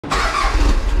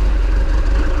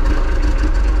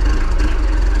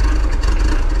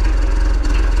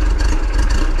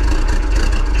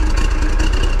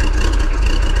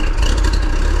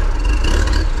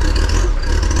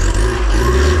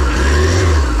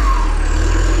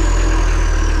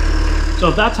So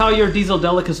if that's how your diesel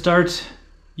Delica starts,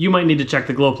 you might need to check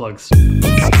the glow plugs.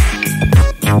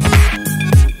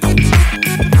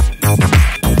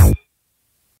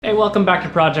 Hey, welcome back to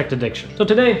Project Addiction. So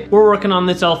today, we're working on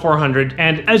this L400,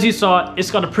 and as you saw, it's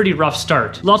got a pretty rough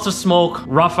start. Lots of smoke,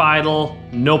 rough idle,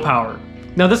 no power.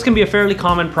 Now this can be a fairly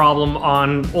common problem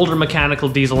on older mechanical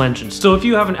diesel engines. So if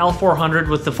you have an L400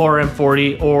 with the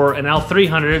 4M40 or an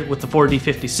L300 with the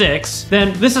 4D56,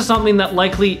 then this is something that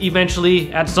likely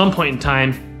eventually at some point in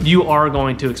time you are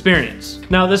going to experience.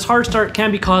 Now this hard start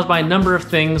can be caused by a number of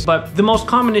things, but the most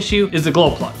common issue is the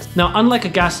glow plugs. Now unlike a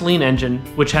gasoline engine,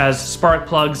 which has spark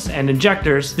plugs and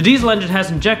injectors, the diesel engine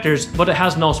has injectors, but it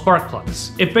has no spark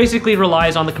plugs. It basically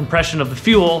relies on the compression of the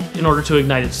fuel in order to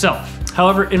ignite itself.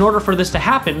 However, in order for this to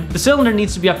happen, the cylinder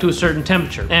needs to be up to a certain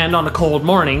temperature, and on a cold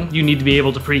morning, you need to be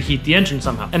able to preheat the engine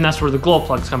somehow, and that's where the glow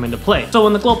plugs come into play. So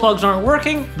when the glow plugs aren't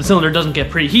working, the cylinder doesn't get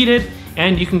preheated,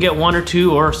 and you can get one or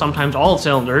two or sometimes all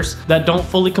cylinders that don't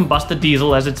fully combust the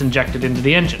diesel as it's injected into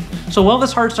the engine. So while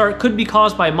this hard start could be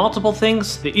caused by multiple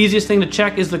things, the easiest thing to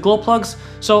check is the glow plugs,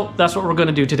 so that's what we're going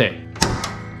to do today.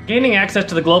 Gaining access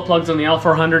to the glow plugs on the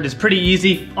L400 is pretty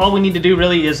easy. All we need to do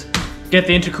really is get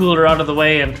the intercooler out of the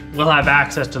way and we'll have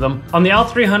access to them. On the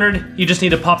L300, you just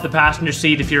need to pop the passenger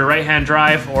seat if you're a right-hand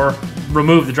drive, or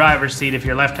remove the driver's seat if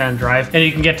you're left-hand drive, and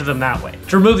you can get to them that way.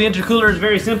 To remove the intercooler is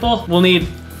very simple. We'll need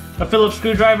a Phillips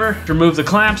screwdriver to remove the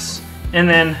clamps, and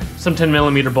then some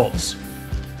 10mm bolts.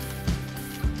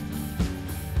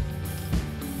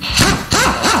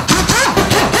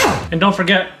 And don't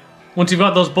forget, once you've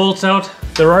got those bolts out,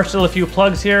 there are still a few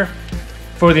plugs here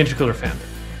for the intercooler fan.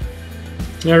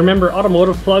 Now remember,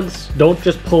 automotive plugs don't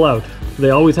just pull out. They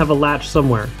always have a latch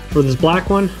somewhere. For this black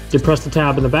one, you press the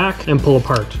tab in the back and pull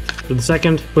apart. For the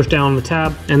second, push down on the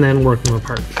tab and then work them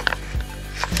apart.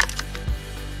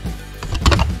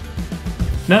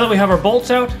 Now that we have our bolts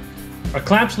out, our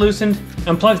clamps loosened,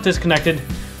 and plugs disconnected,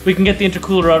 we can get the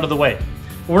intercooler out of the way.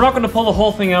 But we're not going to pull the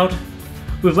whole thing out.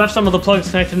 We've left some of the plugs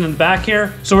connected in the back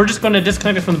here, so we're just going to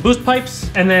disconnect it from the boost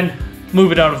pipes and then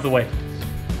move it out of the way.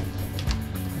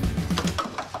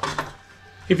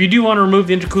 If you do want to remove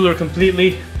the intercooler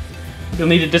completely, you'll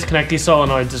need to disconnect these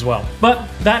solenoids as well. But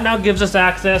that now gives us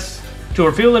access to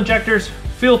our fuel injectors,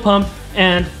 fuel pump,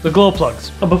 and the glow plugs.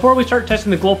 But before we start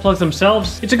testing the glow plugs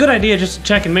themselves, it's a good idea just to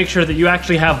check and make sure that you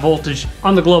actually have voltage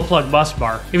on the glow plug bus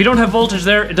bar. If you don't have voltage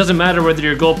there, it doesn't matter whether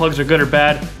your glow plugs are good or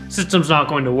bad, system's not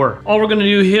going to work. All we're going to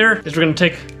do here is we're going to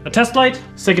take a test light,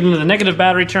 stick it into the negative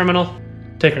battery terminal,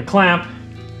 take a clamp,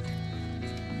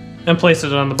 and place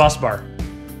it on the bus bar.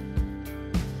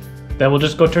 Then we'll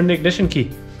just go turn the ignition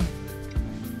key.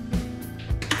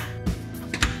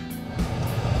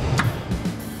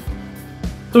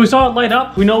 So we saw it light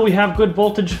up. We know we have good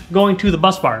voltage going to the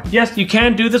bus bar. Yes, you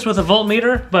can do this with a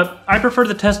voltmeter, but I prefer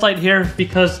the test light here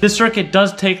because this circuit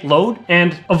does take load,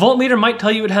 and a voltmeter might tell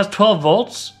you it has 12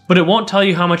 volts, but it won't tell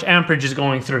you how much amperage is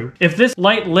going through. If this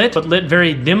light lit, but lit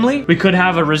very dimly, we could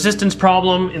have a resistance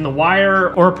problem in the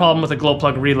wire or a problem with the glow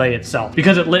plug relay itself.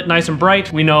 Because it lit nice and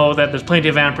bright, we know that there's plenty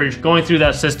of amperage going through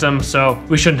that system, so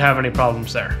we shouldn't have any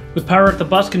problems there. With power at the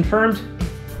bus confirmed,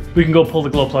 we can go pull the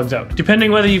glow plugs out.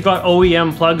 Depending whether you've got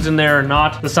OEM plugs in there or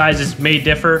not, the sizes may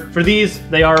differ. For these,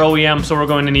 they are OEM, so we're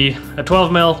going to need a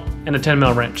 12mm and a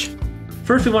 10mm wrench.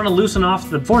 First, we want to loosen off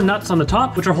the 4 nuts on the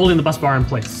top, which are holding the bus bar in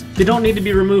place. They don't need to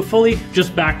be removed fully,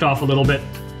 just backed off a little bit.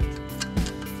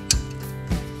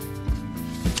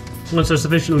 Once they're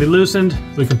sufficiently loosened,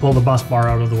 we can pull the bus bar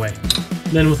out of the way.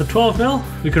 Then with a 12mm,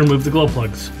 we can remove the glow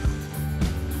plugs.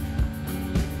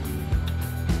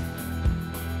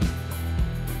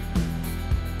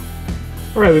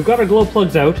 Alright, we've got our glow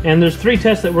plugs out, and there's 3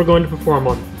 tests that we're going to perform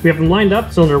on. We have them lined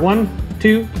up, cylinder 1,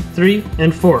 2, 3,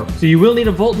 and 4. So you will need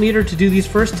a voltmeter to do these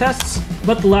first tests,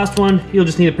 but the last one, you'll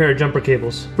just need a pair of jumper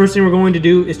cables. First thing we're going to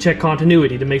do is check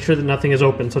continuity to make sure that nothing is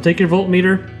open. So take your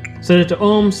voltmeter, set it to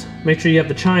ohms, make sure you have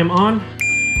the chime on,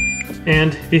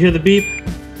 and if you hear the beep,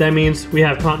 that means we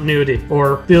have continuity,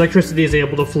 or the electricity is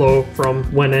able to flow from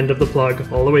one end of the plug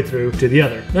all the way through to the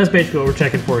other. That's basically what we're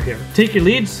checking for here. Take your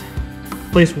leads,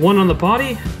 place one on the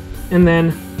body, and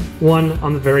then one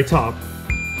on the very top.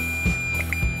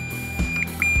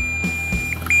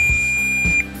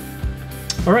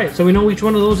 Alright, so we know each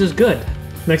one of those is good.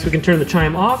 Next we can turn the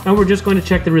chime off, and we're just going to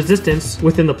check the resistance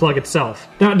within the plug itself.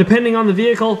 Now, depending on the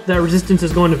vehicle, that resistance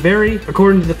is going to vary.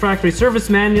 According to the factory service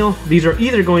manual, these are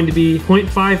either going to be 0.5,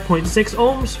 0.6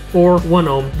 ohms, or 1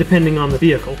 ohm, depending on the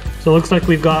vehicle. So it looks like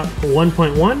we've got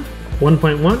 1.1,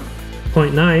 1.1,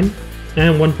 0.9,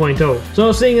 and 1.0.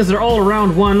 So seeing as they're all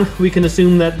around 1, we can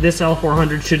assume that this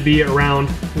L400 should be around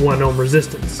 1 ohm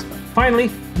resistance.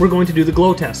 Finally, we're going to do the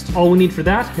glow test. All we need for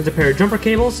that is a pair of jumper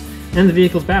cables and the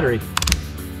vehicle's battery.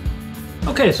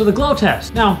 Okay, so the glow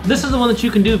test. Now, this is the one that you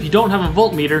can do if you don't have a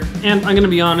voltmeter, and I'm gonna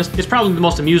be honest, it's probably the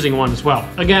most amusing one as well.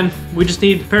 Again, we just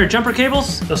need a pair of jumper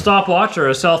cables, a stopwatch or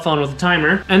a cell phone with a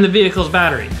timer, and the vehicle's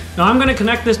battery. Now, I'm gonna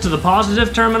connect this to the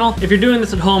positive terminal. If you're doing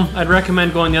this at home, I'd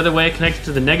recommend going the other way, connect it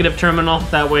to the negative terminal.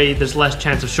 That way, there's less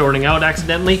chance of shorting out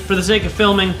accidentally. For the sake of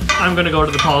filming, I'm gonna go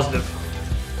to the positive.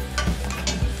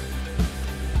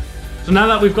 So now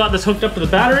that we've got this hooked up to the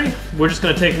battery, we're just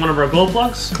gonna take one of our glow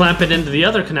plugs, clamp it into the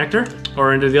other connector,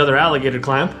 or into the other alligator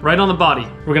clamp, right on the body.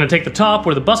 We're gonna take the top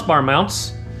where the bus bar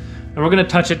mounts, and we're gonna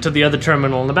touch it to the other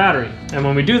terminal in the battery. And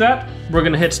when we do that, we're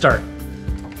gonna hit start.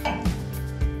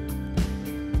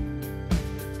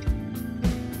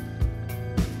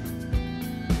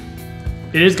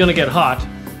 It is gonna get hot.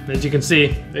 As you can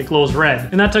see, it glows red.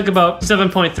 And that took about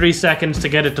 7.3 seconds to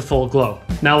get it to full glow.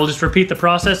 Now we'll just repeat the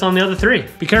process on the other three.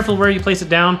 Be careful where you place it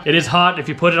down. It is hot. If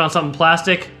you put it on something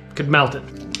plastic, it could melt it.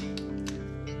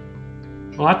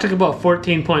 Well, that took about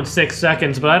 14.6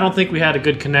 seconds, but I don't think we had a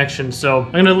good connection, so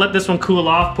I'm gonna let this one cool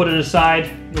off, put it aside,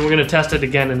 and we're gonna test it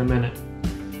again in a minute.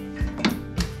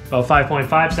 About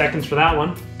 5.5 seconds for that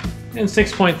one, and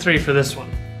 6.3 for this one.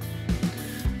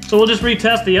 So we'll just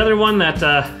retest the other one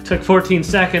that took 14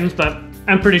 seconds, but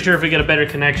I'm pretty sure if we get a better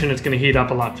connection, it's gonna heat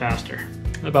up a lot faster.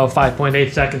 About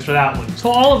 5.8 seconds for that one. So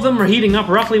all of them are heating up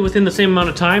roughly within the same amount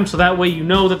of time, so that way you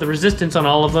know that the resistance on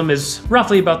all of them is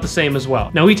roughly about the same as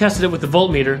well. Now we tested it with the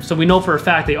voltmeter, so we know for a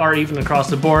fact they are even across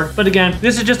the board, but again,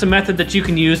 this is just a method that you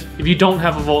can use if you don't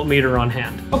have a voltmeter on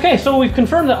hand. Okay, so we've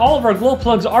confirmed that all of our glow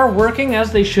plugs are working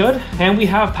as they should, and we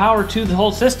have power to the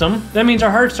whole system. That means our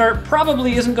hard start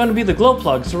probably isn't going to be the glow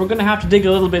plug, so we're going to have to dig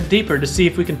a little bit deeper to see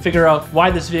if we can figure out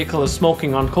why this vehicle is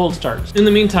smoking on cold starts. In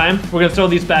the meantime, we're going to throw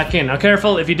these back in. Now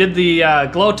careful, if you did the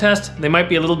glow test, they might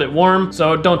be a little bit warm,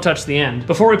 so don't touch the end.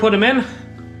 Before we put them in,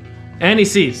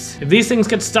 anti-seize. If these things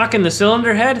get stuck in the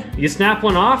cylinder head, you snap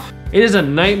one off, it is a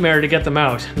nightmare to get them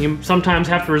out. You sometimes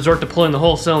have to resort to pulling the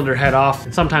whole cylinder head off,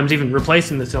 and sometimes even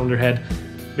replacing the cylinder head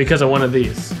because of one of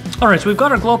these. Alright, so we've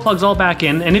got our glow plugs all back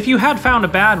in, and if you had found a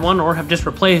bad one or have just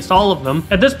replaced all of them,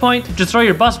 at this point, just throw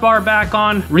your bus bar back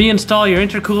on, reinstall your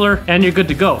intercooler, and you're good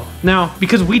to go. Now,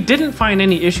 because we didn't find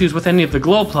any issues with any of the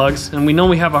glow plugs, and we know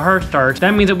we have a hard start,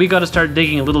 that means that we gotta start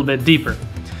digging a little bit deeper.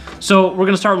 So we're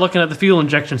gonna start looking at the fuel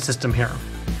injection system here.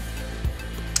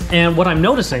 And what I'm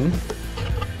noticing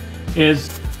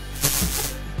is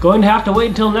going to have to wait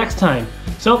until next time.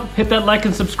 So hit that like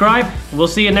and subscribe. We'll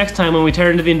see you next time when we tear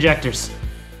into the injectors.